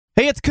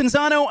Hey, it's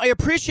Canzano. I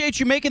appreciate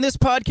you making this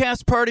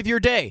podcast part of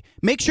your day.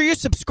 Make sure you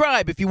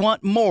subscribe if you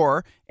want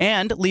more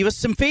and leave us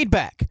some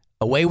feedback.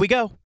 Away we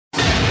go.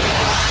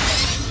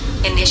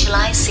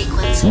 Initialize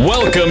sequence.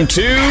 Welcome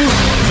to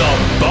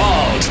The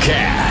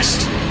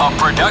Baldcast, a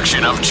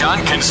production of John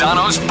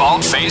Canzano's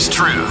Bald-Faced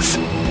Truth.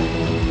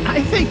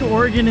 I think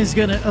Oregon is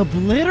going to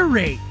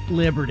obliterate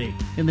Liberty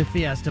in the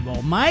Fiesta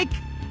Bowl. Mike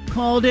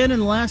called in the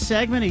last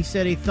segment. He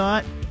said he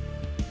thought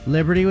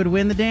Liberty would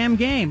win the damn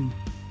game.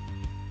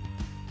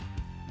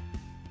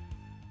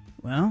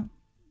 Well,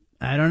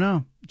 I don't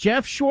know.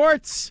 Geoff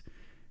Schwartz,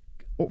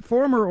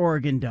 former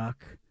Oregon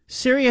Duck,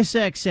 Sirius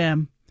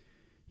XM.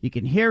 You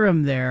can hear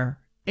him there.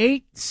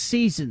 8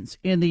 seasons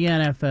in the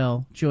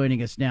NFL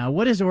joining us now.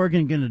 What is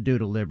Oregon going to do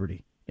to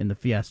Liberty in the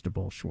Fiesta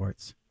Bowl,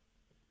 Schwartz?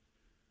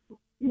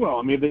 Well,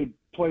 I mean, if they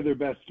play their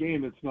best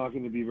game, it's not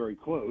going to be very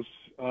close.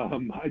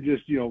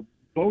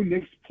 Bo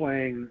Nix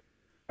playing,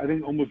 I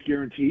think, almost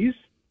guarantees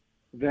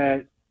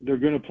that they're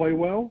going to play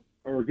well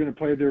or going to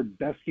play their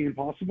best game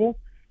possible.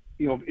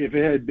 You know, if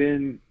it had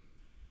been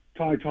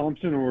Ty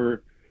Thompson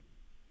or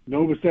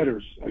Novosad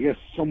or, I guess,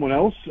 someone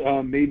else,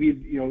 maybe,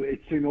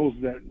 it signals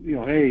that,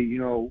 hey,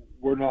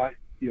 we're not,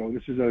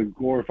 this is a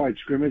glorified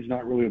scrimmage,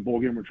 not really a bowl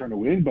game we're trying to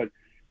win. But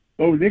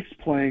Bo Nix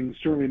playing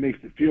certainly makes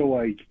it feel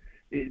like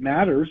it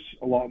matters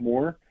a lot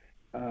more.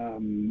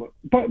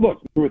 But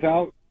look, they're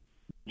without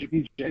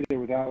Jimmy J, they're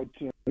without,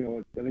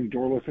 I think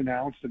Dorless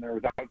announced, and they're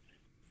without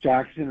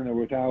Jackson, and they're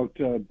without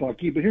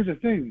Bucky. But here's the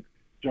thing,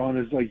 John,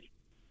 is like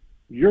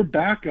your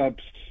backups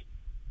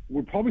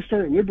would probably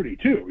start at Liberty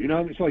too.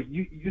 It's like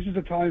this is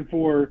a time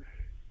for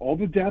all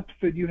the depth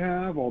that you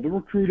have, all the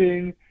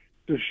recruiting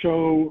to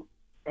show.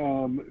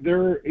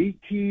 They're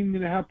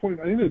 18.5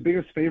 points. I think they're the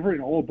biggest favorite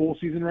in all of bowl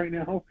season right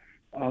now.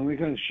 It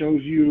kind of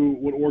shows you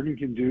what Oregon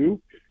can do.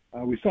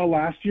 We saw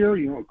last year,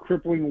 a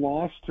crippling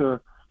loss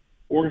to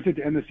Oregon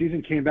State to end the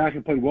season, came back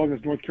and played well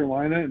against North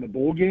Carolina in the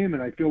bowl game.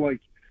 And I feel like,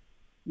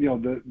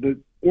 the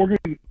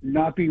Oregon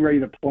not being ready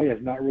to play has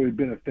not really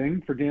been a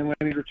thing for Dan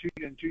Lanning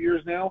in 2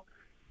 years now.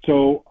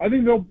 So I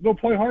think they'll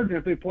play hard. And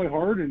if they play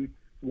hard and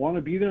want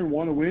to be there and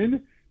want to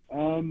win,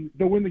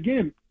 they'll win the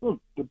game.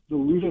 Look, the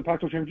loser of the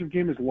Pac-12 championship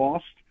game has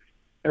lost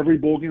every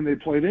bowl game they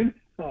played in.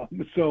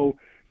 So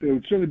they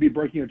would certainly be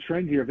breaking a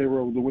trend here if they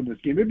were able to win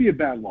this game. It'd be a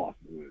bad loss.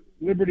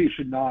 Liberty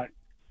should not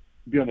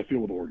be on the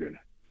field with Oregon.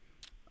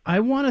 I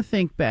want to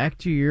think back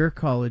to your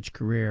college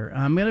career.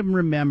 I'm going to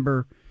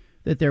remember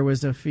that there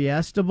was a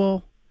Fiesta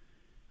Bowl.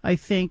 I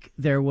think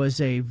there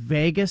was a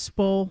Vegas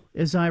Bowl,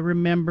 as I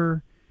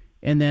remember.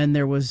 And then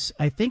there was,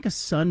 I think, a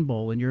Sun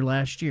Bowl in your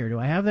last year. Do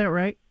I have that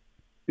right?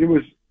 It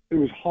was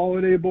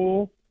Holiday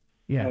Bowl,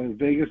 yeah,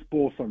 Vegas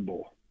Bowl, Sun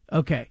Bowl.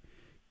 Okay.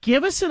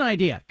 Give us an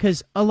idea,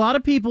 because a lot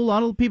of people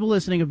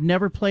listening have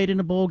never played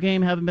in a bowl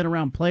game, haven't been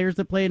around players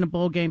that played in a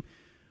bowl game.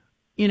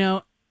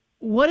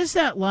 What is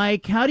that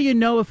like? How do you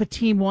know if a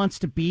team wants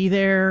to be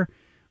there?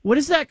 What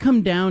does that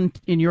come down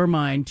in your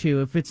mind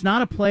to? If it's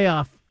not a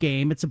playoff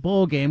game, it's a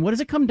bowl game. What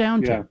does it come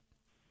down to?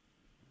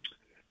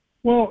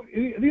 Well,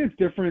 I think it's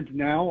different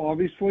now,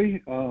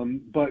 obviously.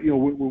 But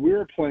when we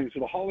were playing, so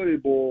the Holiday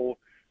Bowl,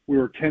 we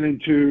were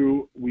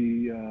 10-2.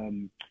 We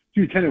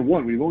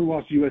 10-1. We've only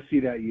lost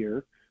USC that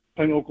year,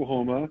 playing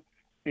Oklahoma,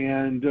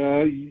 and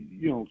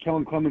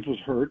Kellen Clemens was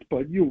hurt,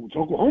 but it's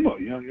Oklahoma.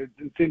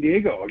 In San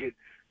Diego.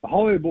 The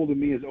Holiday Bowl to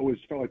me has always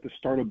felt like the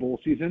start of bowl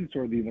season,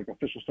 sort of the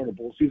official start of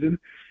bowl season.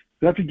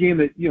 That's a game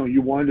that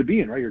you wanted to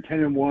be in, right? You're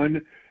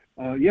 10-1.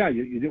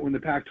 You didn't win the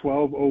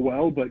Pac-12. Oh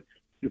well, but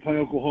you're playing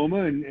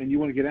Oklahoma and you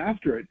want to get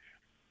after it.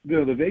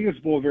 The Vegas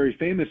Bowl very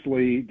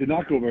famously did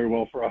not go very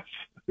well for us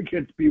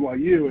against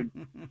BYU, and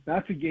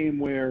that's a game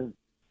where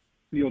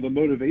the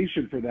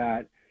motivation for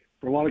that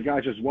for a lot of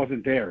guys just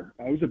wasn't there.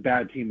 It was a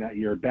bad team that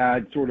year,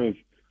 bad sort of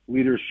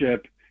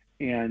leadership,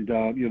 and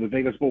the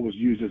Vegas Bowl was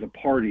used as a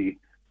party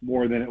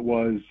more than it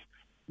was,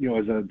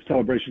 as a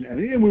celebration.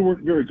 And we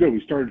weren't very good.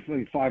 We started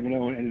 5-0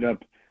 and ended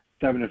up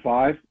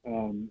 7-5.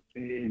 And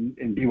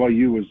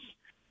BYU was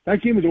 –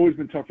 that game has always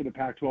been tough for the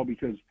Pac-12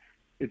 because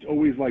it's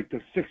always like the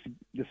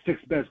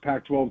sixth best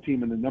Pac-12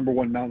 team and the number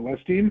one Mountain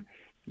West team.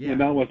 Yeah. The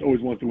Mountain West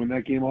always wants to win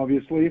that game,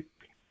 obviously.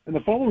 And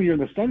the following year in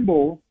the Sun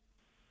Bowl,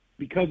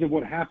 because of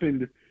what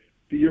happened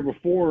the year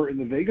before in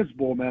the Vegas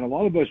Bowl, man, a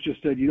lot of us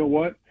just said, you know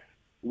what?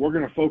 We're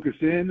going to focus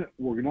in.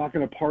 We're not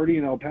going to party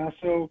in El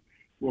Paso.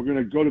 We're going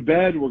to go to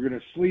bed. We're going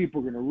to sleep.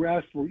 We're going to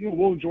rest.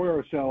 We'll enjoy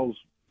ourselves.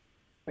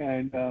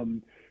 And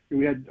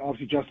we had,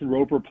 obviously, Justin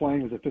Roper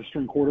playing as a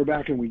fifth-string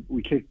quarterback, and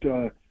we kicked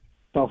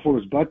South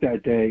Florida's butt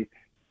that day.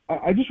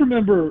 I just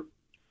remember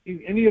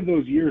in any of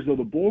those years, though,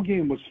 the bowl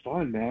game was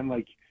fun, man.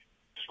 Like,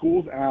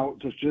 school's out,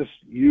 so it's just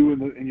you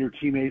and your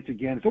teammates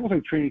again. It's almost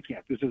like training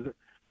camp.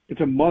 It's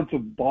a month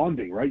of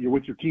bonding, right? You're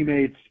with your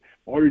teammates.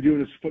 All you're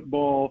doing is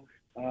football.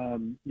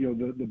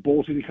 The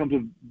bowl season comes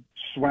with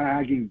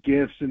swag and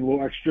gifts and a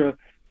little extra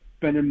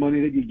spending money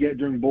that you get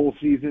during bowl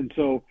season.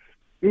 So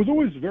it was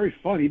always very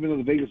fun, even though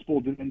the Vegas Bowl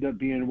didn't end up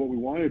being what we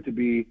wanted it to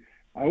be.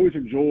 I always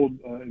enjoyed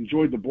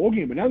the bowl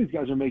game. But now these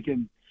guys are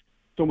making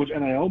so much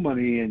NIL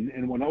money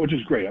and whatnot, which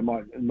is great. I'm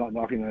not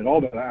knocking that at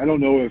all, but I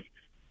don't know if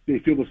they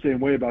feel the same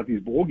way about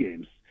these bowl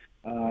games.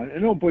 I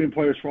don't blame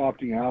players for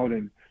opting out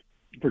and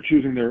for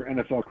choosing their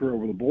NFL career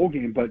over the bowl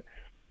game, but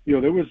it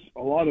was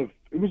a lot of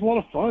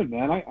fun,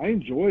 man. I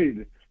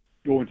enjoyed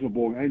going to the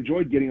bowl game. I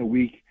enjoyed getting a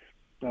week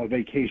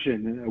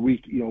vacation and a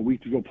week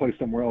to go play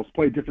somewhere else,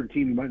 play a different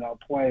team you might not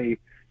play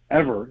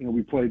ever.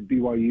 We played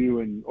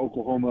BYU and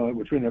Oklahoma,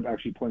 which we ended up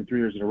actually playing 3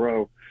 years in a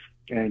row,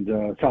 and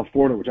South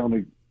Florida, which I don't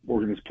think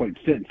Oregon has played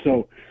since.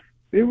 So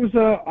it was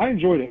I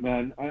enjoyed it,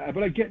 man.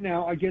 But I get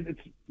it's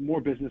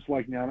more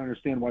business-like now, and I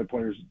understand why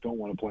players don't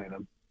want to play in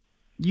them.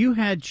 You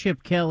had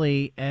Chip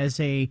Kelly as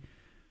a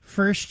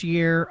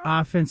first-year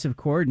offensive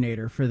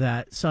coordinator for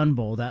that Sun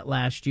Bowl that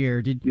last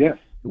year. Yes.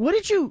 What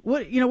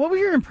were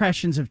your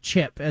impressions of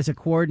Chip as a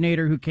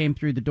coordinator who came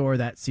through the door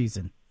that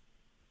season?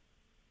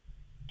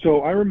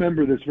 So I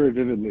remember this very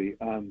vividly.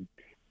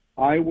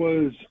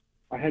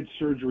 I had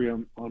surgery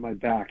on my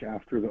back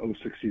after the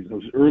 06 season. It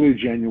was early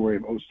January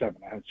of 07.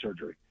 I had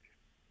surgery.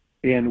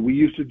 And we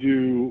used to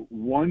do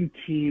one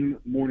team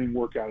morning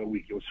workout a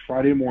week. It was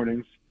Friday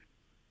mornings.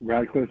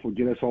 Radcliffe would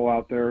get us all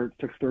out there at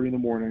 6:30 in the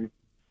morning.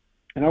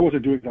 And I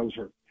wasn't doing it. I was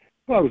hurt.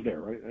 But I was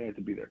there, right? I had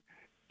to be there.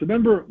 So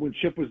remember when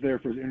Chip was there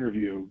for his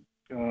interview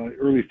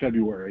early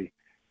February,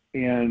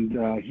 and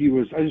I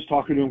was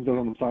talking to him because I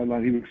was on the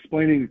sideline. He was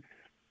explaining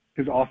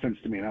his offense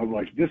to me, and I was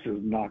like, this is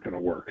not going to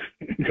work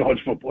in college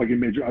football. Like in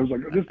major, I was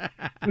like,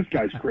 this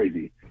guy's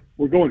crazy.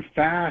 We're going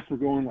fast. We're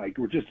going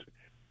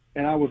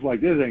and I was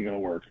like, this ain't going to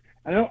work.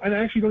 And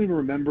I actually don't even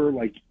remember,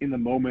 like, in the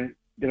moment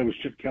that it was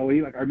Chip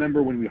Kelly. Like, I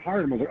remember when we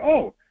hired him, I was like,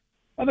 oh,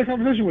 I had a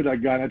conversation with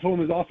that guy, and I told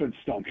him his offense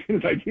stunk.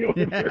 His idea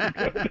was very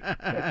good.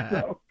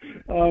 So,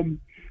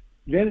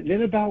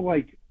 then about,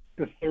 like,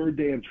 the third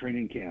day of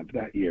training camp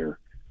that year,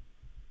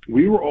 I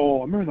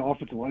remember in the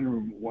offensive line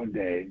room one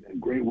day,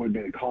 and Graywood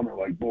made a comment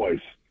like, boys,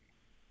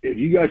 if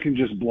you guys can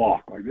just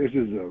block, like, this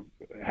is a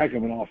heck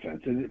of an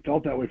offense. And it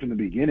felt that way from the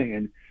beginning.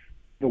 And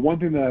the one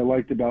thing that I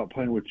liked about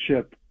playing with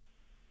Chip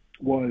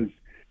was,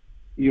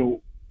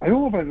 I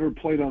don't know if I've ever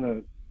played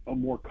on a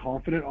more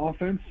confident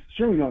offense,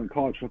 certainly not in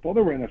college football.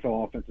 There were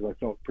NFL offenses I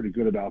felt pretty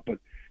good about, but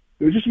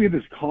it was just we had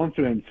this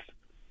confidence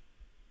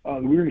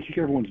that we were going to kick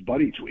everyone's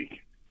butt each week.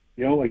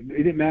 Like,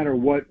 it didn't matter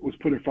what was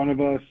put in front of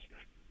us,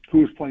 who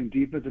was playing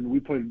defense, and we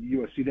played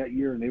USC that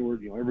year, and they were,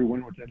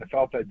 everyone went to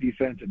NFL that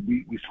defense, and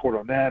we scored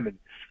on them. And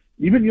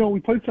even, we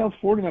played South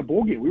Florida in that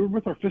bowl game. We were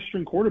with our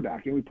fifth-string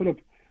quarterback, and we put up,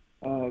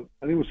 I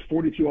think it was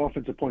 42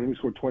 offensive points, and we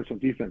scored twice on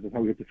defense. That's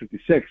how we got to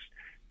 56.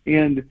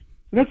 And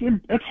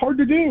that's hard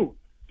to do,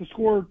 to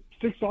score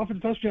 6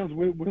 offensive touchdowns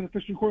with a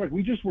fifth-string quarterback.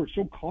 We just were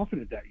so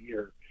confident that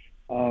year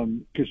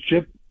because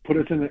Chip put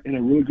us in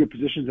a really good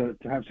position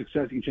to have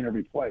success each and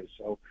every play.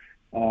 So,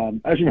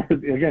 as you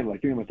remember, again,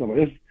 like thinking to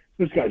myself,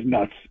 this guy's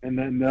nuts, and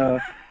then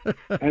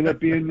ended up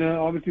being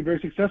obviously very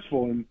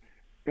successful. And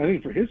I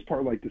think for his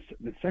part, like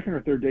the second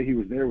or third day he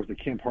was there was the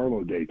Camp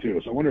Harlow day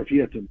too. So I wonder if he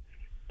had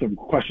some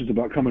questions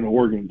about coming to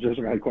Oregon, just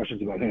like I had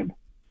questions about him.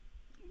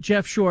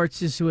 Geoff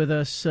Schwartz is with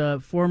us,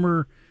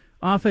 former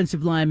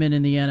offensive lineman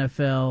in the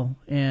NFL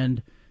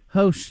and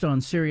host on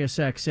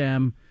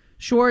SiriusXM.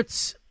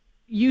 Schwartz,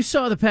 you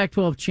saw the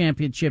Pac-12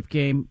 championship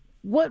game.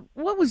 What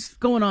was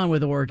going on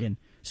with Oregon,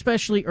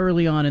 especially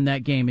early on in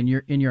that game in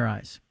your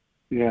eyes?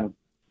 Yeah,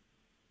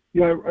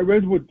 I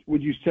read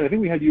what you said. I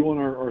think we had you on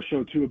our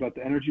show too about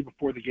the energy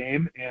before the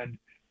game, and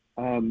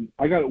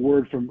I got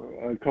word from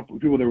a couple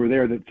of people that were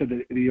there that said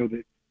that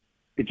that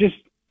it just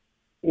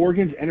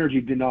Oregon's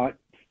energy did not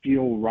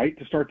feel right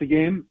to start the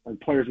game. And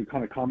players had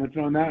kind of commented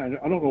on that, and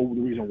I don't know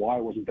the reason why I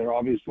wasn't there,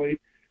 obviously,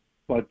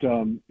 but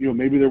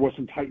maybe there was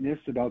some tightness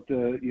about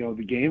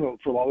the game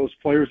for a lot of those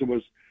players. It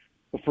was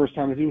the first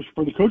time. It was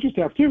for the coaching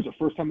staff too. It was the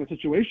first time in that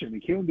situation. I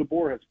mean, Kalen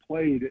DeBoer has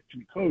played to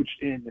be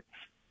coached in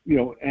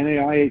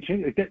NAIA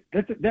change. Like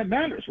that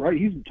matters, right?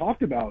 He's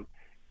talked about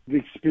the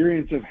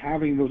experience of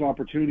having those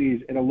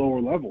opportunities at a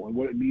lower level and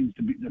what it means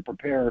to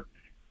prepare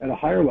at a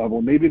higher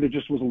level. Maybe there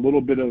just was a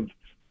little bit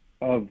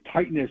of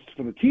tightness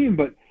for the team,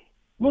 but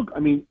look, I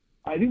mean,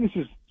 I think this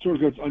is sort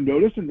of goes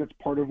unnoticed, and that's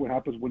part of what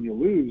happens when you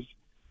lose.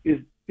 Is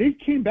they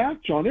came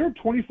back, John. They were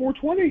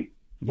 24-20.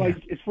 Yeah. Like,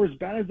 it's for as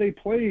bad as they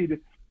played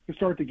to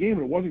start the game,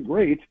 and it wasn't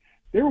great.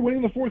 They were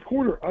winning the fourth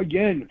quarter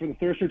again for the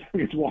third straight time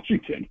against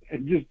Washington,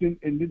 and just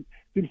didn't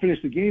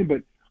finish the game.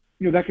 But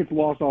that gets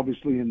lost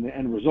obviously in the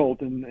end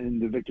result,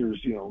 and the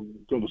victors go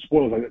the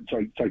spoils.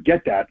 So I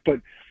get that, but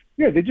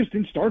yeah, they just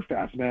didn't start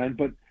fast, man.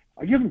 But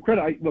I give them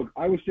credit.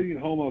 I was sitting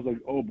at home. I was like,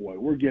 oh boy,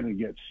 we're gonna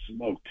get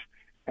smoked.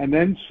 And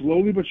then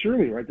slowly but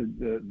surely, right,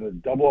 the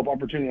double up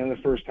opportunity in the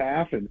first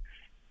half, and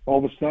all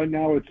of a sudden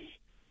now it's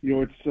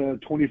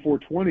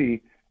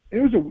 24-20. It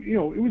was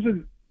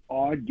an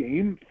odd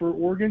game for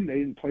Oregon. They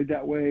didn't play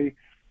that way.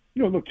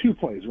 Look, 2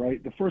 plays,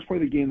 right? The first play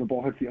of the game, the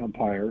ball hits the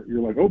umpire.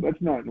 You're like, oh,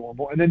 that's not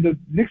normal. And then the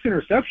Nick's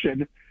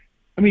interception,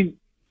 I mean,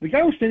 the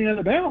guy was standing out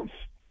of bounds.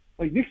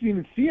 Like, Nick didn't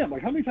even see him.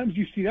 Like, how many times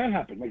do you see that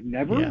happen? Like,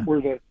 never, Yeah.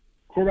 Where the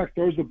quarterback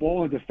throws the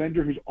ball and a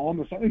defender who's on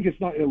the side. I think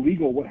it's not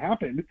illegal what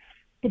happened,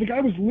 but the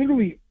guy was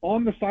literally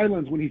on the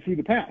sidelines when he threw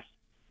the pass.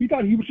 he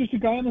thought he was just a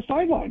guy on the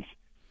sidelines.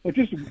 It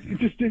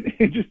just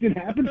didn't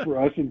happen for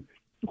us. And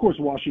of course,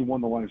 Washington won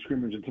the line of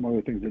scrimmage and some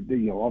other things that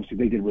they, obviously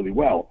they did really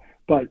well.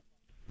 But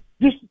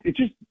it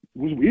just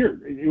was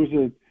weird. It was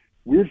a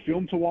weird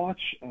film to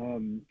watch.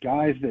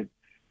 Guys that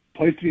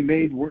plays to be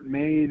made weren't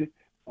made.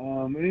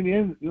 And in the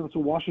end, it's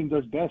what Washington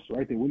does best,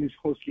 right? They win these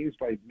close games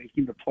by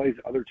making the plays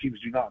that other teams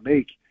do not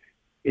make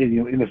in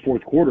the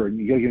fourth quarter, and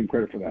you got to give them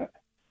credit for that.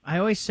 I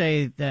always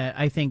say that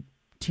I think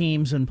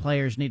teams and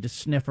players need to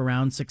sniff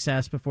around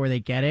success before they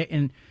get it,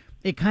 and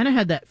it kind of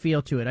had that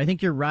feel to it. I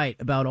think you're right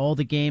about all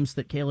the games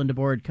that Kalen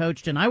DeBoer had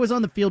coached, and I was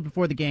on the field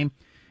before the game,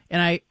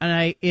 and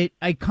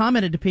I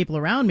commented to people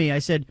around me. I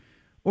said,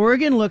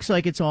 Oregon looks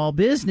like it's all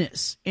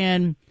business,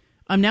 and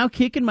I'm now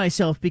kicking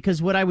myself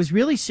because what I was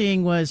really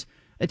seeing was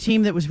a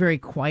team that was very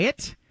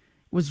quiet,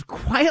 was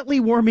quietly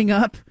warming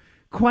up,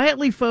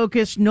 quietly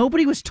focused.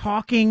 Nobody was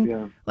talking.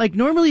 Yeah. Like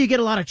normally you get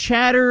a lot of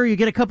chatter. You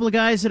get a couple of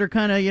guys that are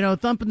kind of,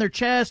 thumping their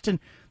chest, and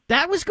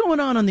that was going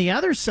on the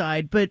other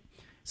side. But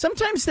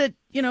sometimes that,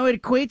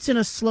 it equates in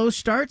a slow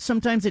start.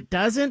 Sometimes it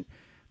doesn't.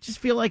 Just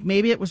feel like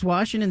maybe it was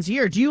Washington's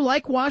year. Do you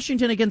like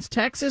Washington against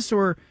Texas,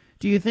 or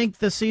do you think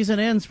the season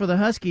ends for the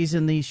Huskies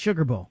in the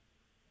Sugar Bowl?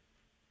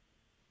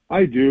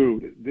 I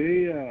do.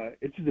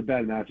 It's just a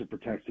bad matchup for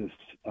Texas.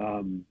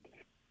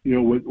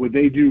 What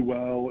they do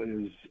well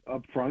is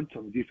up front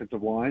on the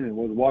defensive line, and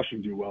what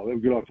Washington do well, they have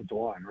a good offensive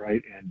line,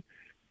 right?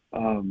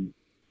 And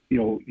you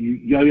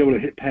got to be able to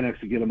hit Penix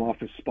to get him off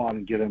his spot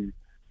and get him,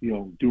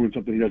 doing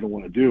something he doesn't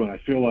want to do. And I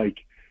feel like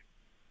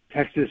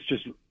Texas,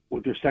 just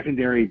with their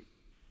secondary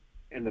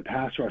and the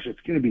pass rush, it's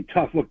going to be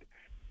tough. Look,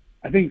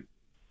 I think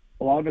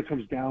a lot of it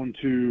comes down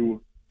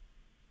to,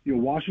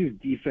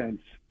 Washington's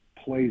defense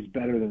plays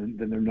better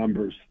than their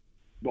numbers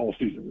all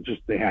season. It's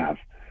just they have.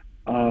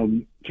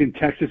 Can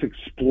Texas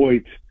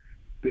exploit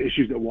the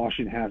issues that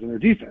Washington has in their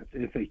defense?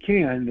 And if they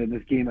can, then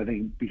this game, I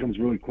think, becomes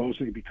really close,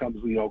 and it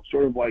becomes,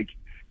 sort of like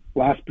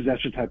last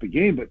possession type of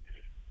game. But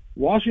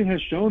Washington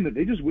has shown that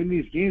they just win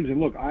these games. And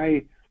look,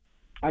 I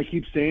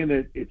keep saying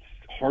that it's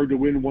hard to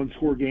win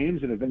one-score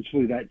games, and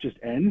eventually that just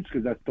ends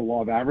because that's the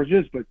law of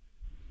averages. But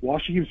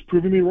Washington's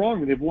proving me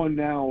wrong. They've won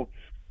now,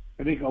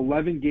 I think,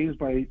 11 games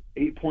by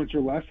 8 points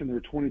or less in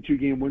their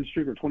 22-game win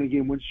streak or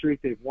 20-game win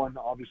streak. They've won,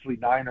 obviously,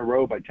 9 in a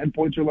row by 10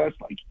 points or less.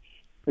 Like,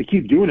 they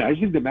keep doing it. I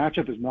just think the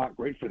matchup is not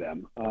great for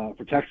them,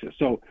 for Texas.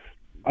 So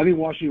I think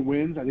Washington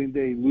wins. I think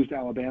they lose to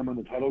Alabama in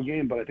the title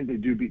game, but I think they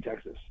do beat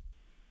Texas.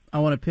 I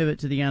want to pivot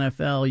to the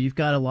NFL. You've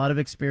got a lot of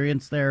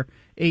experience there.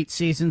 8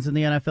 seasons in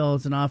the NFL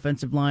as an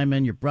offensive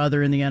lineman. Your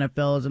brother in the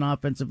NFL as an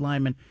offensive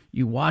lineman.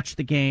 You watch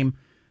the game.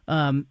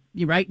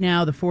 Right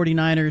now, the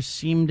 49ers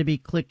seem to be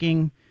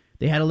clicking.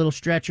 They had a little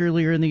stretch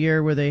earlier in the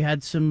year where they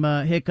had some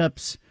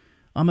hiccups.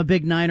 I'm a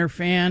big Niner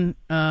fan.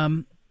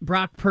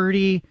 Brock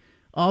Purdy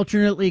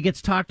alternately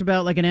gets talked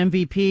about like an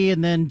MVP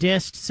and then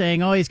dissed,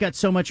 saying, he's got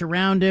so much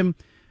around him.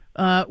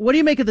 What do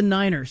you make of the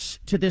Niners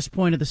to this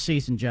point of the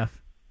season, Geoff?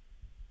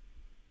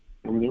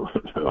 I mean,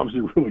 they're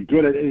obviously really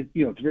good.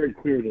 It's very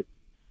clear that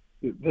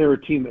they're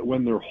a team that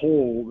when they're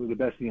whole, they're the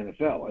best in the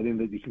NFL. I think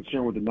that the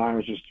concern with the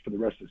Niners just for the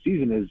rest of the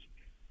season is,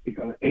 it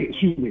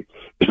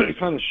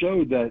kind of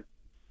showed that,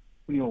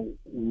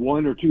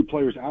 one or two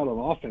players out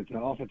on offense,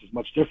 and offense is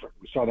much different.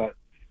 We saw that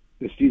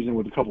this season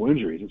with a couple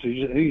injuries. And so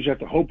I think you just have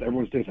to hope that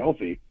everyone stays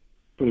healthy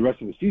for the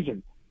rest of the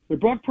season. The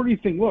Brock Purdy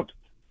thing, look,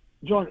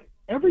 John,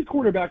 every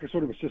quarterback is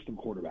sort of a system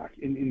quarterback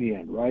in the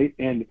end, right?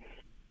 And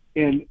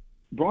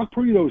Brock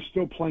Purdy, though, is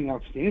still playing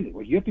outstanding.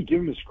 Like, you have to give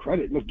him his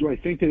credit. Look, do I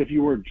think that if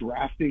you were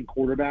drafting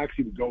quarterbacks,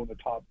 he would go in the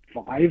top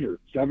 5 or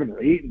 7 or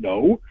 8?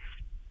 No.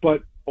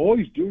 But all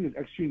he's doing is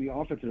executing the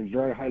offense at a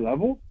very high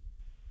level,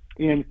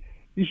 and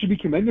he should be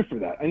commended for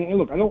that. And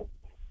look,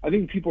 I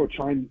think people are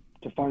trying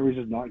to find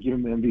reasons not to give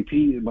him the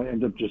MVP. It might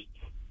end up just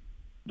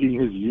being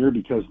his year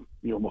because,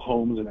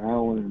 Mahomes and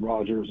Allen and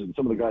Rodgers and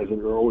some of the guys that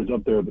are always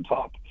up there at the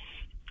top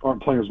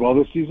aren't playing as well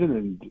this season.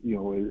 And,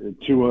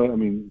 Tua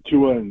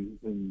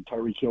and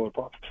Tyreek Hill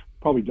are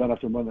probably done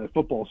after Monday Night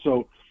Football.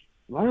 So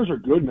Niners are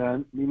good,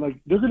 man. I mean, like,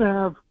 they're going to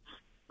have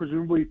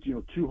presumably,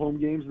 2 home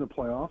games in the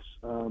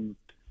playoffs.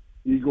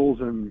 Eagles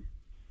and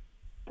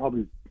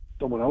probably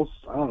someone else.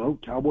 I don't know,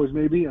 Cowboys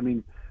maybe. I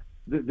mean,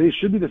 they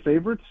should be the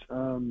favorites.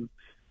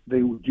 They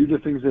do the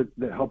things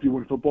that help you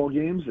win football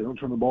games. They don't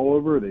turn the ball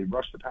over. They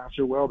rush the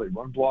passer well. They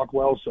run block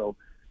well. So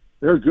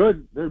they're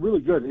good. They're really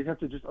good. They have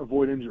to just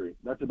avoid injury.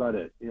 That's about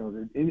it.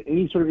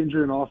 Any sort of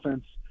injury in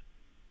offense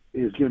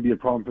is going to be a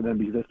problem for them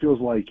because it feels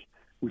like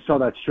we saw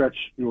that stretch,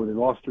 where they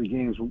lost 3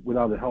 games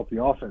without a healthy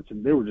offense,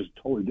 and they were just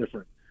totally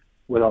different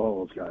without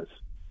all those guys.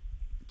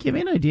 Give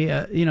me an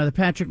idea. The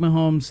Patrick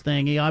Mahomes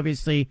thing, he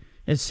obviously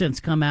has since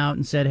come out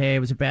and said, hey, it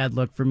was a bad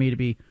look for me to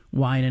be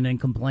whining and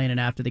complaining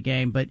after the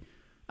game. But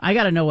I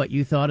got to know what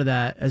you thought of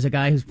that as a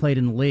guy who's played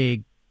in the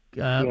league.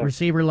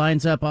 Receiver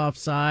lines up off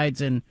sides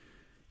and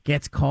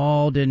gets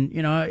called. And,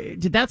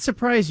 did that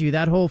surprise you,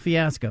 that whole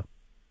fiasco?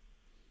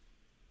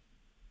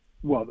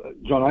 Well,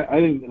 John, I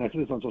think, and I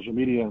said this on social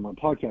media and my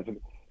podcast,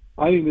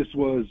 I think this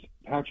was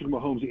Patrick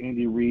Mahomes and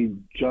Andy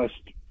Reid just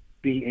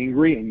being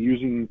angry and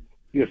using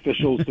the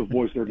officials to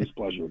voice their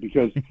displeasure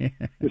because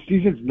the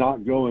season's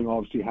not going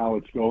obviously how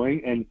it's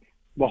going, and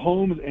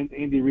Mahomes and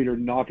Andy Reid are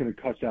not going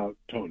to cuss out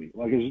Tony.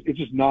 Like it's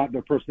just not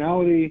their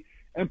personality.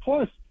 And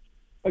plus,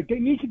 like they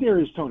need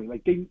Kadarius Toney.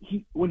 Like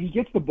when he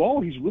gets the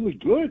ball, he's really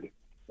good.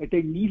 Like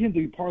they need him to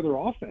be part of their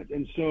offense.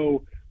 And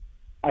so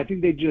I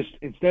think they just,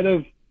 instead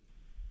of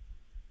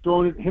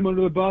throwing him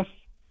under the bus,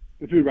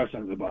 they threw the rest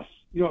under the bus.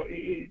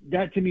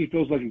 That to me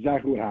feels like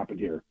exactly what happened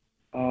here.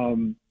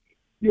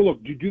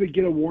 Look, do they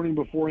get a warning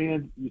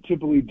beforehand? You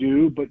typically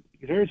do, but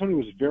Kadarius Toney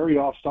was very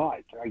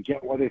offside. I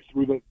get why they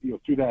threw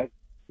that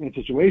in a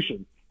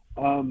situation.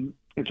 And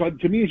so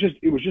to me,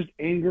 it was just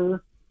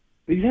anger.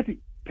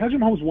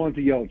 Patrick Mahomes wanted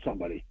to yell at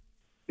somebody.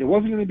 It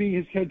wasn't going to be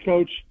his head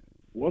coach.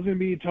 It wasn't going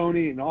to be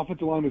Tony, and the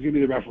offensive line was going to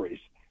be the referees.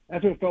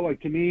 That's what it felt like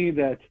to me,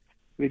 that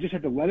they just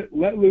had to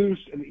let loose,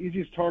 and the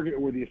easiest target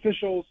were the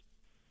officials,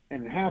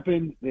 and it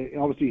happened.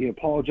 Obviously, he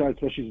apologized,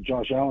 especially to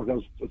Josh Allen. That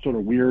was a sort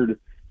of weird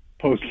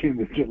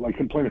post-game, like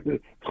complaining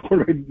that the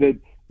quarterback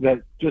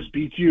that just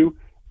beat you.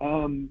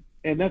 And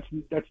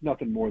that's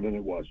nothing more than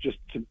it was. Just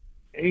some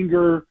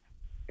anger,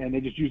 and they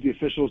just used the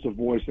officials to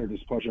voice their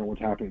displeasure on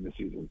what's happening this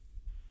season.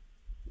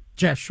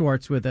 Geoff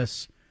Schwartz with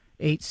us,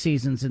 8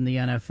 seasons in the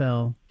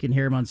NFL. You can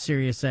hear him on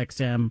Sirius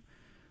XM.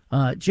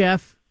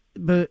 Geoff,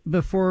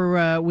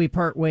 before we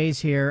part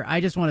ways here,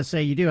 I just want to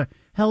say you do a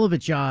hell of a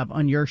job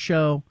on your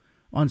show,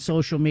 on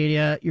social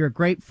media. You're a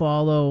great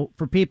follow.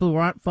 For people who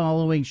aren't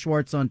following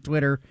Schwartz on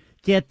Twitter,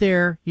 get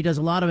there. He does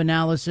a lot of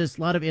analysis,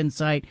 a lot of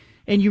insight,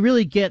 and you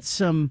really get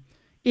some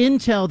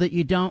intel that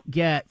you don't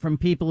get from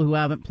people who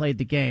haven't played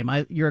the game.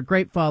 You're a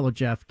great follow,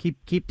 Geoff.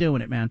 Keep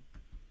doing it, man.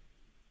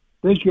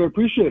 Thank you. I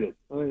appreciate it.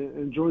 I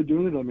enjoy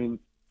doing it. I mean,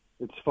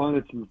 it's fun.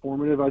 It's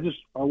informative. I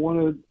want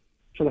to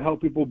try to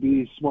help people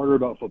be smarter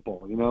about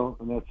football,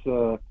 and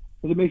that's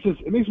it makes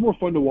it more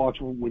fun to watch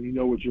when you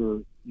know what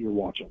you're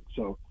watching.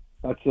 So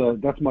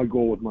that's my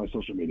goal with my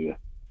social media.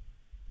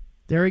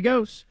 There he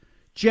goes.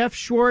 Geoff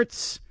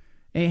Schwartz,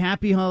 a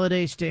happy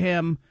holidays to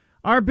him.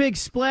 Our big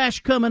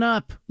splash coming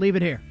up. Leave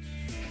it here.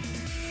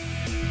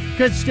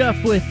 Good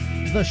stuff with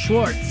the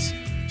Schwartz.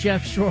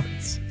 Geoff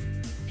Schwartz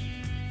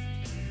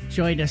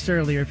joined us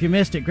earlier. If you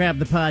missed it, grab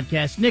the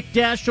podcast. Nick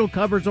Daschel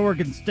covers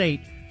Oregon State.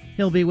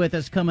 He'll be with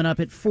us coming up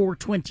at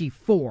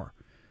 4:24.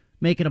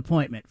 Make an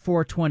appointment,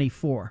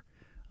 4:24.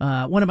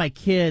 One of my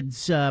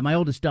kids, my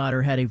oldest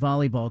daughter, had a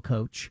volleyball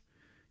coach,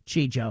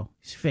 Chijo.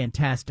 He's a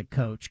fantastic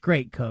coach,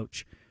 great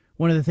coach.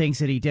 One of the things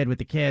that he did with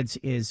the kids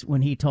is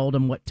when he told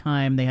them what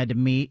time they had to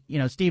meet,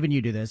 Stephen,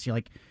 you do this. You're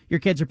like, your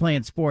kids are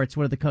playing sports.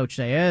 What did the coach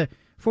say?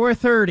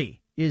 4:30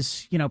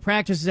 is,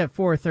 practice is at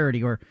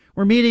 4:30, or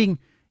we're meeting,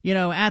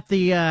 at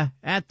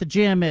the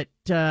gym at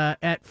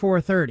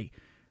 4:30.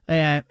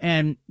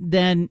 And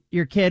then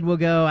your kid will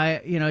go,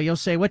 you'll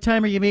say, what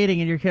time are you meeting?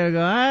 And your kid will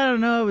go, I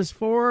don't know, it was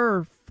 4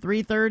 or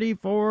 3:30,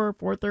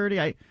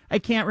 4:30. I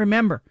can't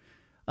remember.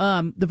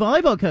 The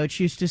volleyball coach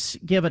used to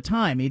give a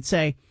time. He'd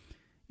say,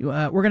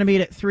 we're going to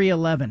meet at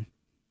 3:11.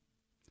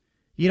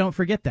 You don't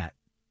forget that.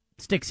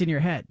 It sticks in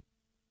your head.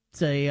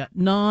 It's a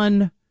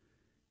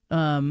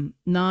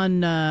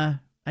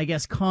I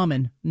guess,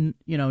 common,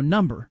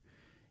 number.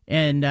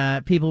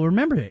 And people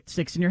remember it. It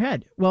sticks in your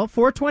head. Well,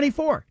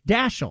 4:24,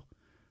 Daschel.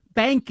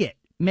 Bank it.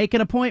 Make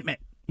an appointment.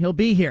 He'll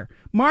be here.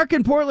 Mark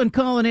in Portland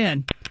calling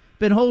in.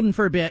 Been holding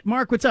for a bit.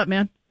 Mark, what's up,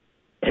 man?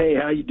 Hey,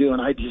 how you doing?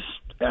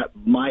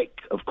 Mike,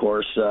 of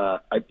course,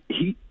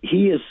 he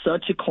is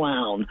such a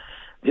clown.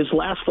 His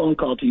last phone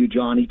call to you,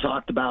 John, he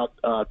talked about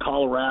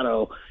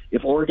Colorado.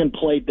 If Oregon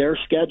played their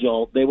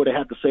schedule, they would have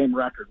had the same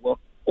record. Well,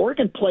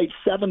 Oregon played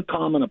 7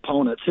 common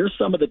opponents. Here's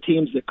some of the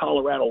teams that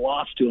Colorado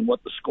lost to and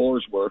what the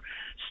scores were.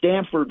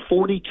 Stanford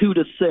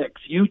 42-6,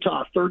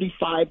 Utah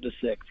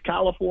 35-6,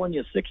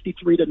 California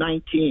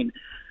 63-19,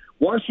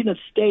 Washington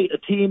State, a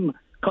team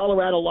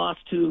Colorado lost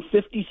to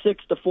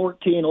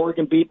 56-14.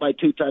 Oregon beat by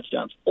 2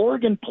 touchdowns.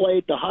 Oregon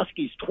played the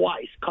Huskies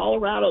twice.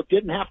 Colorado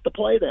didn't have to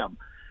play them.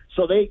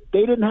 So they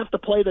didn't have to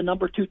play the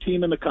number 2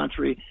 team in the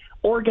country.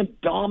 Oregon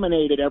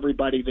dominated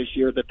everybody this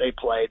year that they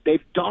played.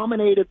 They've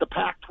dominated the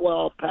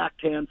Pac-12,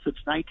 Pac-10 since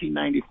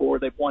 1994.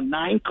 They've won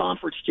 9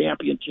 conference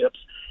championships.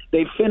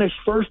 They've finished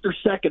first or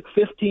second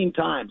 15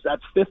 times.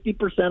 That's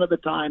 50% of the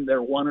time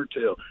they're 1 or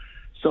 2.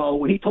 So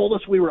when he told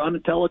us we were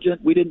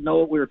unintelligent, we didn't know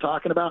what we were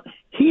talking about,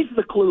 he's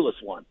the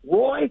clueless one.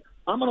 Roy,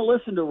 I'm going to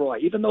listen to Roy,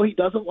 even though he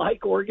doesn't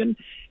like Oregon,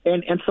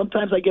 and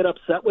sometimes I get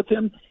upset with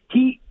him.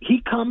 He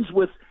comes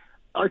with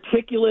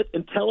articulate,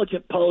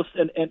 intelligent posts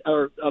and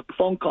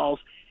phone calls,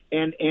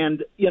 and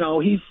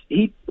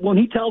he when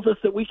he tells us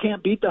that we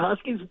can't beat the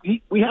Huskies,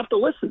 we have to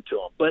listen to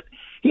him. But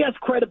he has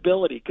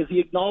credibility because he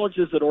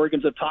acknowledges that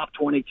Oregon's a top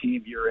 20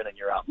 team year in and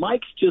year out.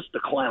 Mike's just a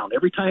clown.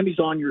 Every time he's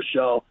on your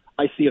show,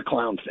 I see a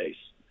clown face.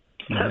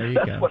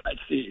 That's what I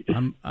see.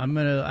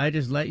 I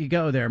just let you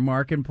go there,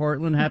 Mark in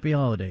Portland. Happy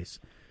holidays.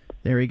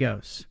 There he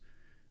goes.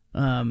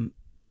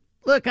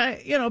 Look,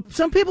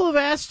 some people have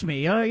asked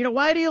me,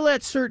 why do you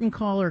let certain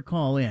caller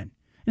call in?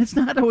 And it's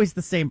not always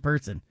the same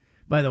person,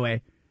 by the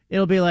way.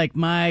 It'll be like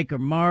Mike or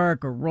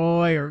Mark or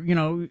Roy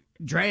or,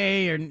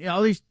 Dre or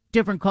all these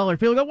different callers.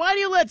 People go, why do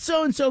you let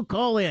so-and-so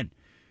call in?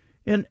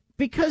 And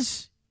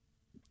because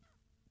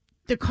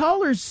the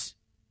callers,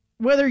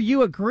 whether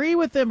you agree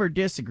with them or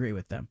disagree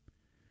with them,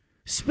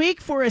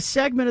 speak for a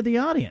segment of the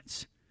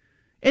audience.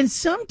 And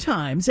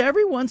sometimes,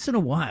 every once in a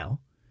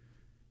while,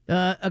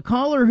 a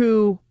caller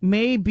who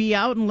may be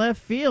out in left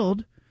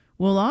field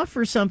will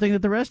offer something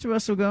that the rest of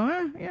us will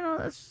go,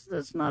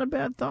 that's not a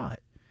bad thought.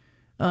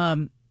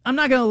 I'm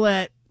not going to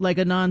let like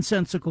a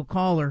nonsensical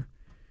caller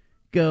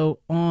go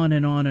on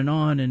and on and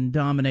on and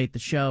dominate the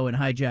show and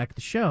hijack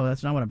the show.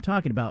 That's not what I'm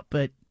talking about.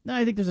 But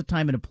I think there's a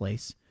time and a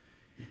place.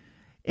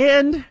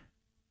 And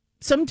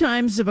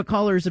sometimes if a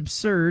caller is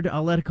absurd,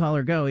 I'll let a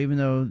caller go, even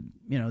though,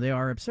 they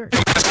are absurd.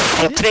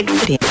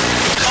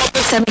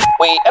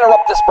 We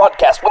interrupt this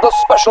broadcast with a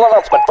special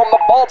announcement from the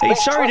Bald Face.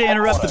 Hey, sorry to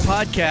interrupt the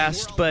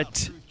podcast,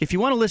 but if you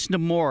want to listen to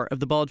more of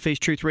the Bald Face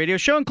Truth Radio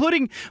Show,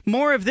 including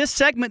more of this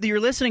segment that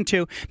you're listening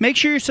to, make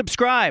sure you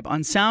subscribe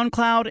on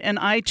SoundCloud and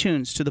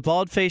iTunes to the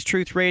Bald Face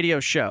Truth Radio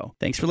Show.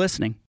 Thanks for listening.